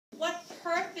What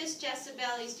purpose,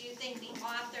 Jezebeli's, do you think the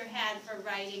author had for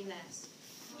writing this?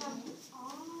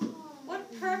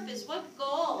 What purpose? What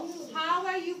goal? How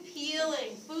are you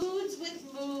feeling? Foods with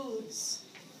moods.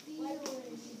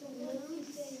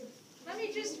 Let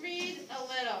me just read a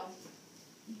little.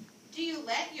 Do you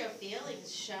let your feelings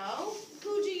show?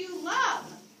 Who do you love?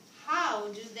 How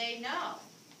do they know?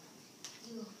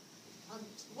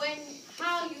 When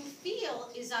how you feel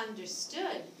is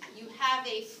understood, you have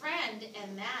a friend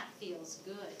and that feels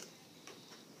good.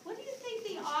 What do you think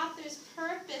the author's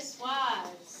purpose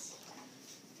was?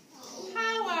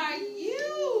 How are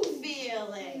you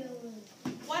feeling?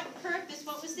 What purpose?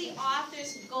 What was the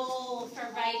author's goal for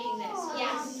writing this?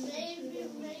 Yes?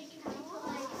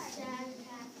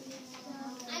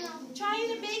 Trying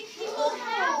to make people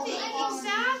happy.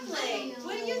 Exactly.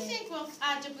 What do you think,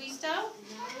 DeBuisto?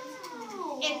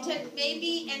 And to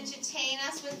maybe entertain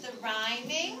us with the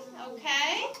rhyming.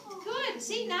 Okay? Good.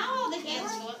 See, now all the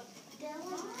hands look.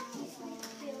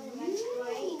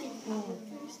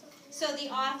 So the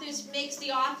author makes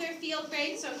the author feel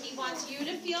great, so he wants you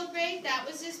to feel great. That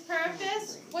was his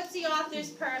purpose. What's the author's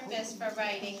purpose for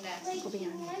writing this? Like he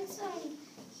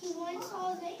wants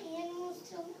all the animals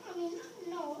to,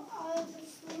 all of the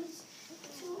fruits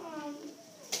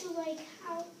to like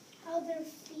how their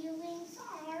feelings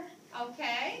are.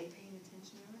 Okay.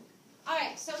 All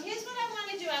right, so here's what I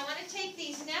want to do. I want to take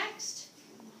these next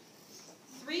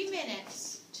 3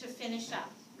 minutes to finish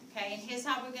up. Okay, and here's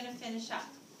how we're going to finish up.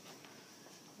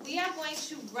 We are going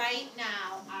to write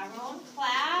now our own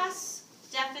class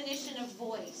definition of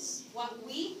voice, what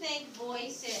we think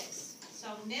voice is. So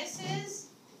Mrs.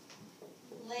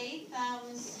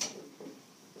 Latham's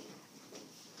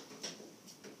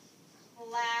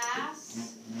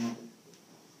class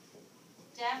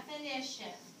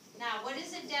definition. Now, what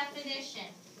is a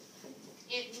definition?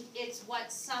 It's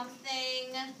what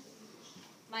something...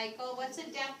 Michael, what's a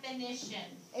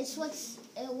definition? It's what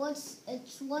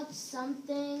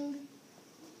something.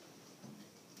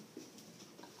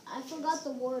 I forgot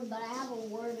the word, but I have a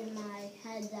word in my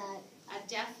head that. A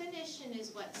definition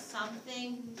is what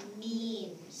something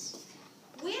means.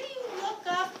 Where do you look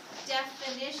up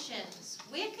definitions?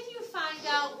 Where can you find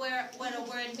out what a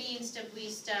word means,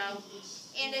 DeBuisto?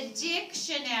 In a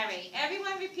dictionary.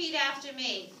 Everyone repeat after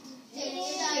me.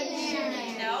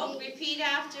 Dictionary. No, repeat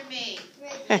after me.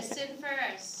 Listen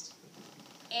first.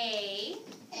 A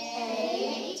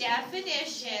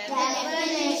definition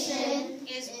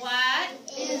is what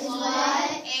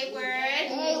a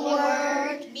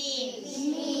word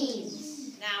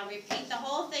means. Now repeat the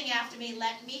whole thing after me.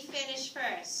 Let me finish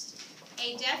first.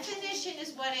 A definition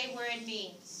is what a word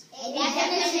means. A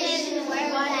definition is what a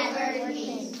word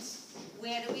means.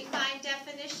 Where do we find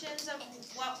definitions of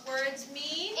what words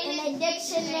mean? In a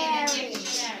dictionary. In a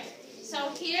dictionary. So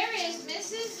here is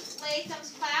Mrs.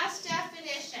 Latham's class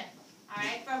definition, all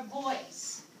right, for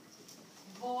voice.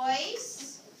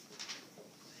 Voice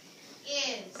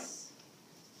is,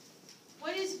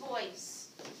 what is voice?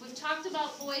 We've talked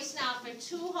about voice now for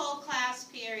 2 whole class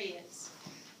periods.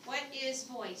 What is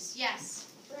voice? Yes?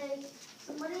 Like,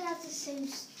 somebody has the same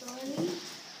story,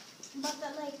 but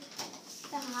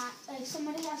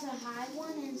somebody has a high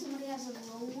one and somebody has a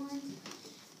low one.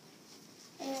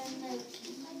 And like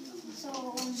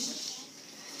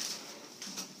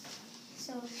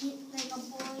a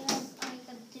boy has like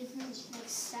a different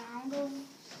sound of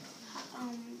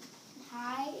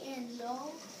high and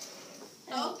low.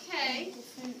 Okay.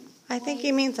 I think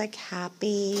he means like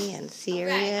happy and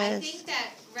serious. Right, I think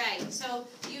that, right. So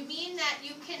you mean that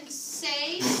you can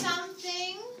say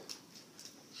something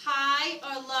high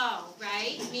or low,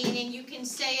 right? Meaning you can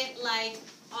say it like,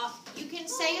 you can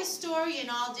say a story in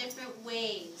all different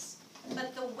ways.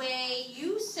 But the way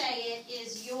you say it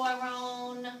is your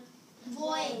own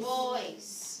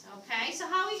voice. Okay, so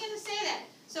how are we going to say that?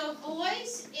 So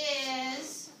voice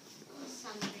is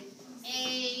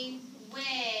a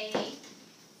way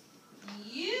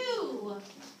you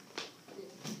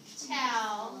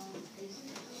tell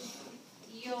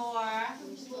your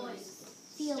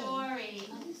story.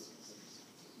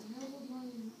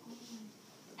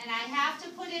 And I have to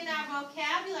put in our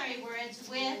vocabulary words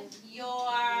with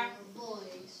your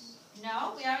voice.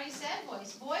 No, we already said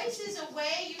voice. Voice is a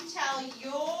way you tell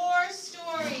your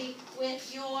story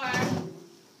with your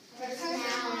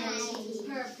Personality.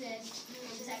 Purpose.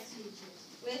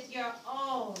 With your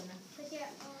own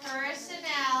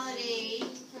personality,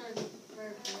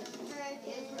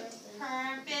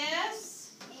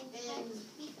 purpose,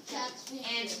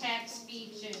 and text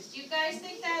features. Do you guys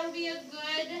think that would be a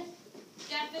good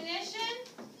definition?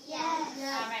 Yes.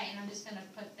 All right, and I'm just going to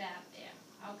put that there.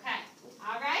 Okay.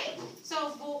 All right.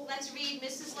 So let's read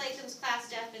Mrs. Latham's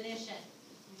class definition.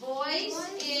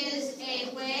 Voice is a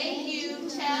way you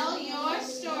tell your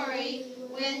story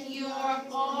with your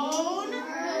own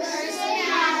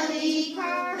personality,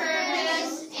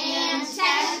 purpose, and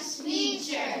text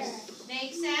features.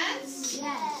 Make sense?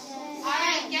 Yes. All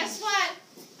right, guess what?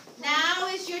 Now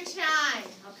is your time,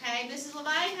 okay? Mrs.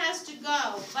 Levine has to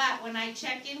go, but when I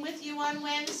check in with you on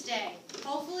Wednesday,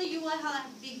 hopefully you will have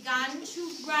begun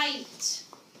to write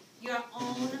your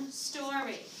own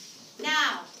story.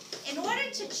 Now, in order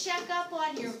to check up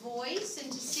on your voice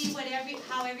and to see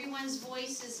how everyone's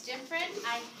voice is different,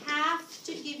 I have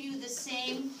to give you the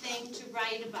same thing to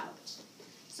write about.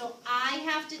 So I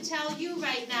have to tell you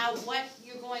right now what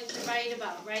you're going to write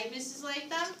about, right, Mrs.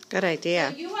 Latham? Good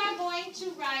idea. So you are going to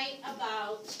write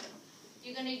about,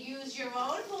 you're going to use your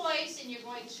own voice and you're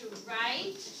going to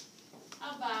write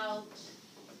about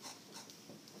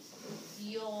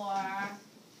your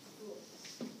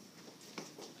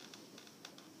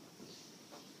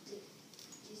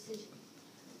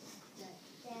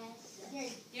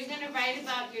You're going to write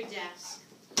about your desk.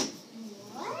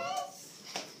 What?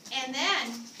 And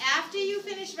then, after you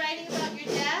finish writing about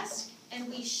your desk, and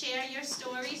we share your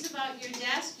stories about your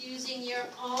desk using your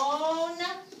own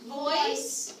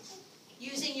voice,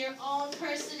 using your own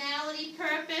personality,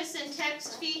 purpose, and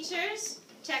text features.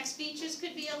 Text features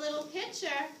could be a little picture,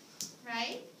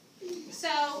 right?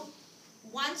 So,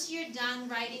 once you're done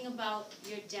writing about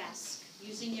your desk,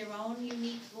 using your own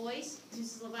unique voice,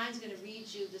 Mrs. Levine's going to read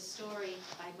you the story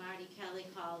by Marty Kelly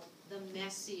called The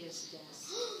Messiest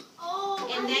Desk. Oh,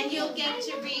 And then you'll get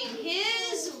to read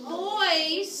his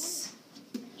voice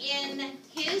in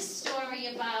his story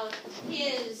about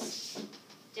his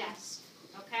desk.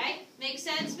 Okay? Make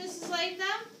sense, Mrs. Latham?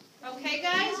 Okay,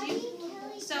 guys?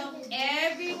 So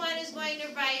everyone is going to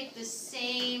write the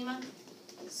same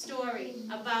story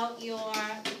about your